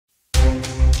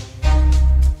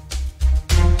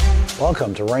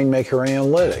Welcome to Rainmaker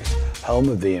Analytics, home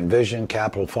of the INVIZEN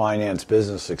Capital Finance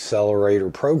Business Accelerator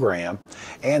program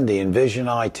and the INVIZEN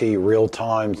IT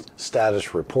real-time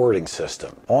status reporting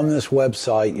system. On this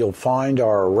website, you'll find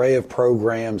our array of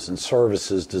programs and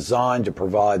services designed to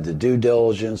provide the due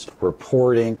diligence,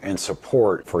 reporting, and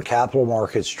support for capital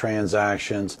markets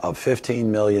transactions of $15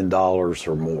 million or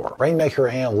more. Rainmaker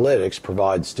Analytics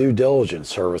provides due diligence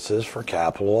services for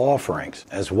capital offerings,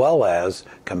 as well as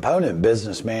component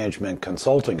business management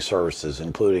consulting services,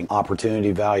 including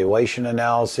opportunity valuation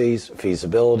analyses,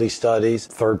 feasibility studies,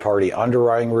 third-party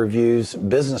underwriting reviews,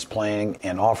 business planning,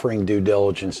 and offering due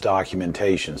diligence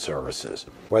documentation services.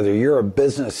 Whether you're a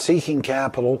business seeking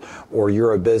capital or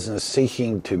you're a business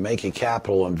seeking to make a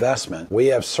capital investment, we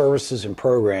have services and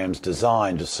programs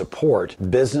designed to support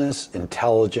business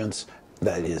intelligence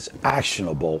that is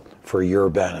actionable for your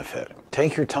benefit.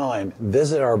 Take your time,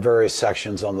 visit our various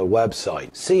sections on the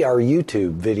website, see our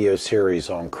YouTube video series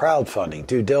on crowdfunding,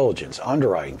 due diligence,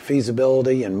 underwriting,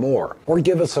 feasibility, and more. Or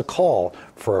give us a call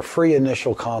for a free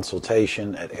initial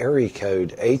consultation at area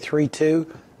code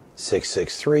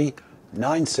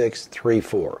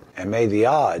 832-663-9634. And may the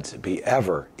odds be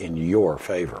ever in your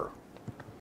favor.